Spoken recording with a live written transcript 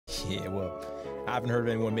Yeah, well, I haven't heard of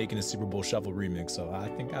anyone making a Super Bowl Shuffle remix, so I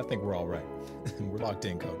think we're all right. We're locked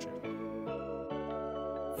in, coach.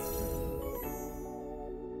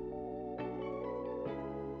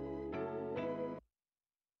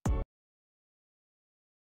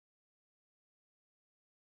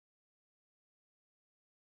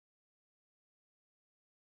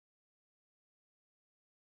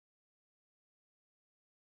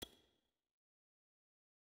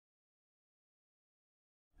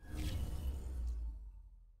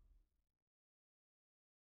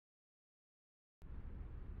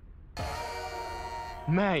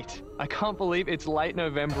 Mate, I can't believe it's late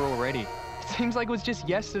November already. Seems like it was just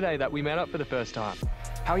yesterday that we met up for the first time.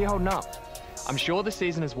 How are you holding up? I'm sure the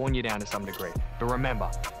season has worn you down to some degree, but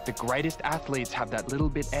remember, the greatest athletes have that little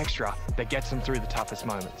bit extra that gets them through the toughest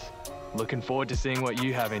moments. Looking forward to seeing what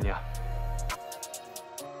you have in you.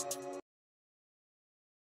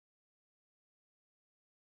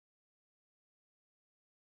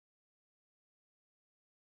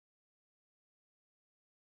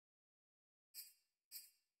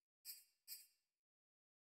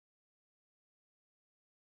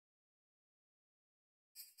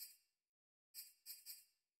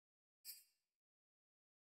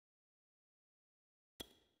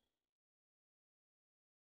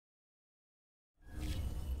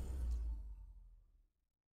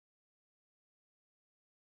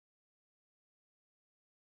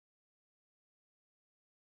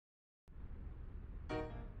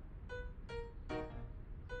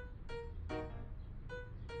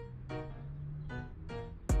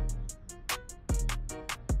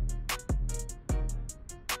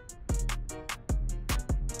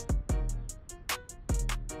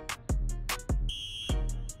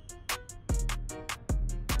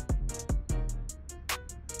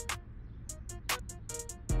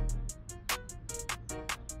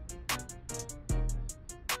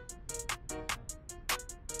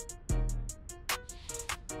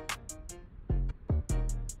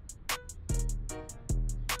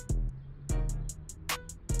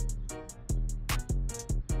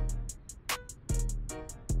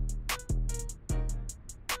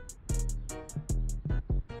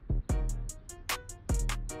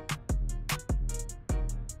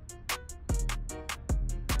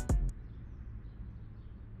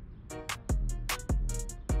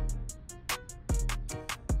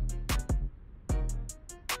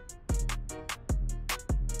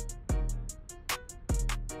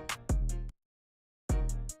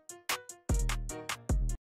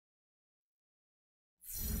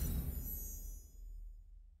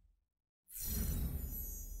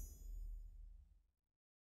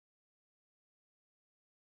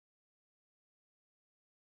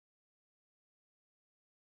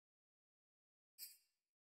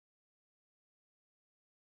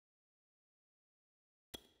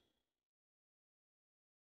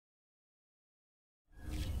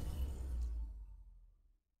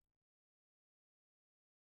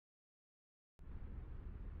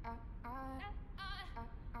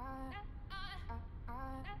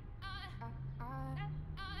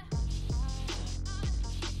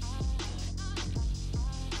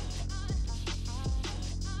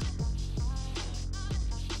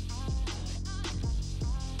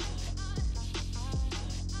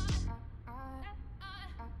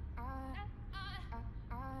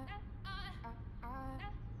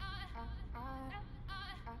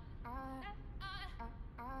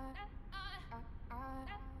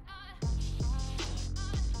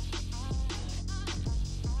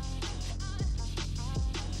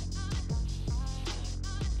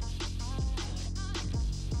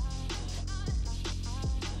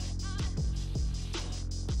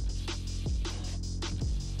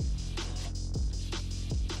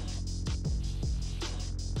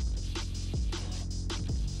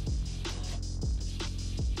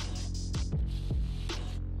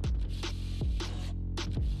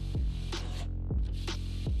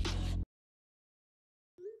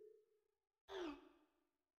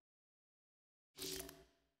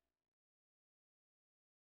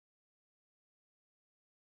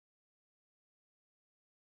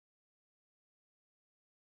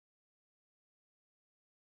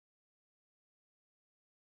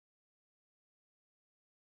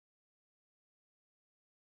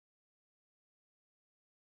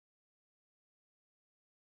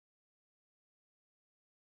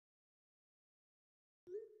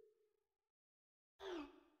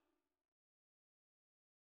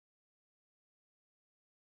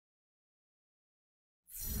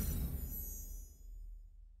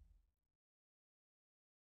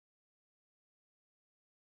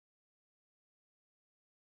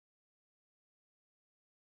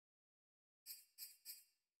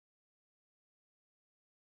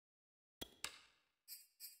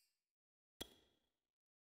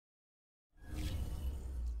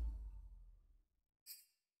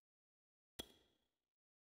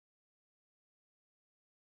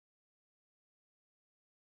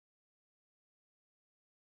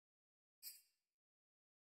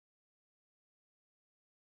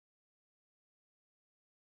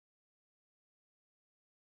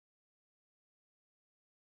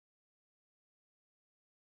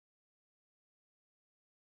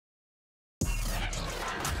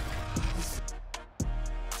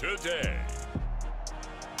 today.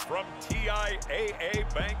 From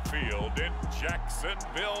TIAA Bank Field in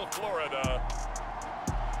Jacksonville, Florida,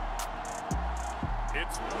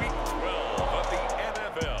 it's Week 12 of the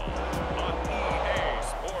NFL on EA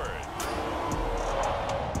Sports.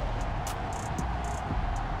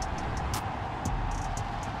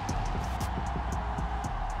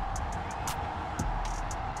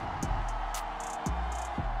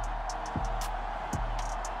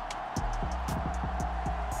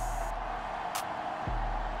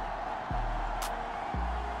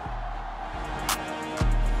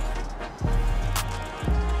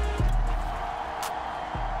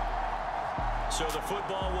 So the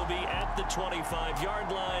football will be at the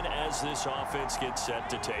 25-yard line as this offense gets set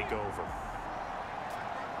to take over.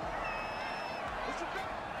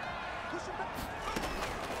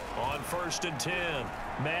 On 1st and 10,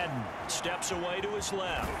 Madden steps away to his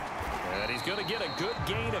left. And he's going to get a good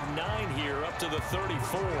gain of 9 here up to the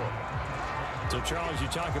 34. So, Charles, you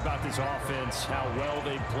talk about this offense, how well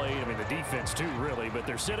they've played. I mean, the defense, too, really. But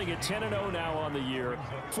they're sitting at 10-0 now on the year.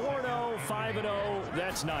 4-0, 5-0,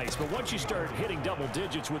 that's nice. But once you start hitting double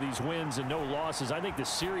digits with these wins and no losses, I think the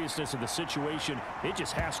seriousness of the situation, it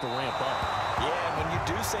just has to ramp up. Yeah, when you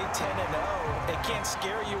do say 10-0, it can't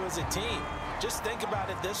scare you as a team. Just think about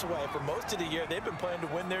it this way. For most of the year, they've been playing to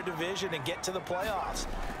win their division and get to the playoffs.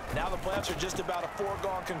 Now the playoffs are just about a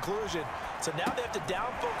foregone conclusion. So now they have to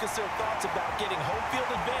down-focus their thoughts about getting home field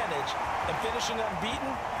advantage and finishing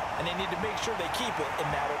unbeaten, and they need to make sure they keep it in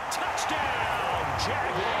that. Touchdown,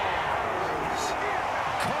 Jaguars!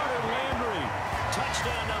 Carter Landry,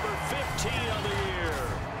 touchdown number 15 of the year.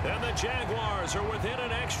 And the Jaguars are within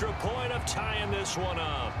an extra point of tying this one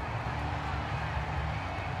up.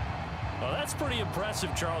 Well, that's pretty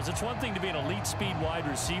impressive, Charles. It's one thing to be an elite speed wide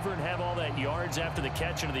receiver and have all that yards after the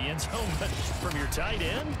catch into the end zone, but from your tight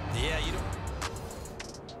end? Yeah, you don't.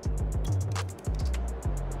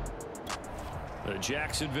 The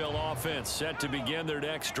Jacksonville offense set to begin their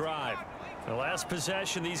next drive. The last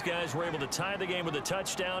possession, these guys were able to tie the game with a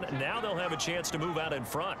touchdown. Now they'll have a chance to move out in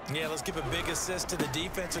front. Yeah, let's give a big assist to the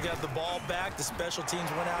defense who got the ball back. The special teams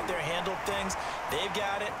went out there, handled things. They've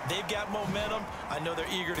got it. They've got momentum. I know they're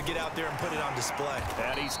eager to get out there and put it on display.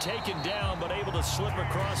 And he's taken down, but able to slip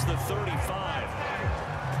across the 35.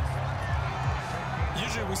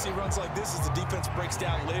 Usually we see runs like this as the defense breaks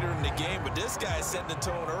down later in the game, but this guy is setting the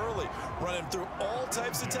tone early, running through all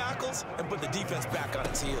types of tackles and put the defense back on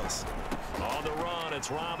its heels. On the run, it's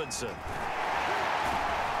Robinson. And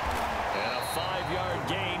a 5-yard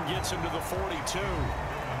gain gets him to the 42.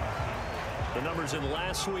 The numbers in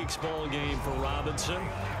last week's ball game for Robinson,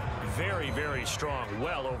 very, very strong,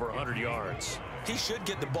 well over 100 yards. He should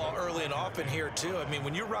get the ball early and often here, too. I mean,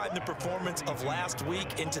 when you're riding the performance of last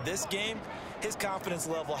week into this game, his confidence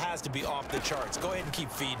level has to be off the charts. Go ahead and keep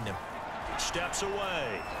feeding him. Steps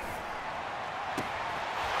away.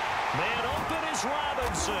 Man open is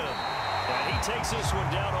Robinson. And he takes this one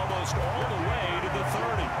down almost all the way to the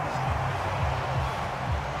 30.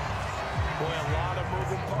 Boy, a lot of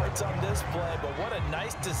moving parts on this play, but what a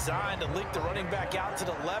nice design to leak the running back out to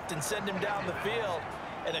the left and send him down the field.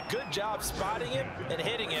 And a good job spotting him and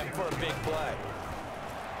hitting him for a big play.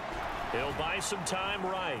 He'll buy some time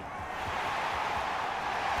right.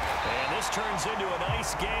 And this turns into a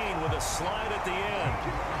nice gain with a slide at the end.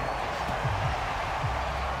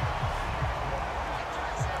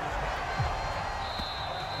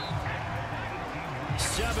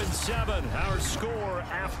 7-7, our score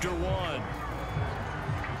after one.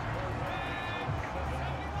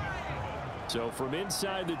 So from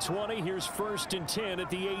inside the 20, here's 1st and 10 at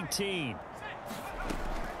the 18.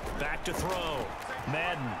 Back to throw.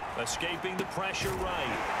 Madden escaping the pressure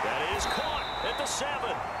right. That is caught at the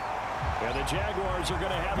 7. And the Jaguars are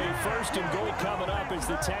going to have a 1st and goal coming up as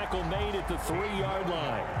the tackle made at the 3-yard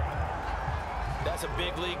line. That's a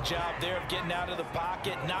big league job there of getting out of the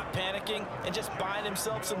pocket, not panicking, and just buying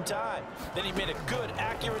himself some time. Then he made a good,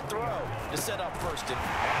 accurate throw to set up 1st and.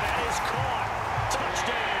 And that is caught.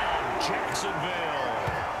 Touchdown, Jacksonville.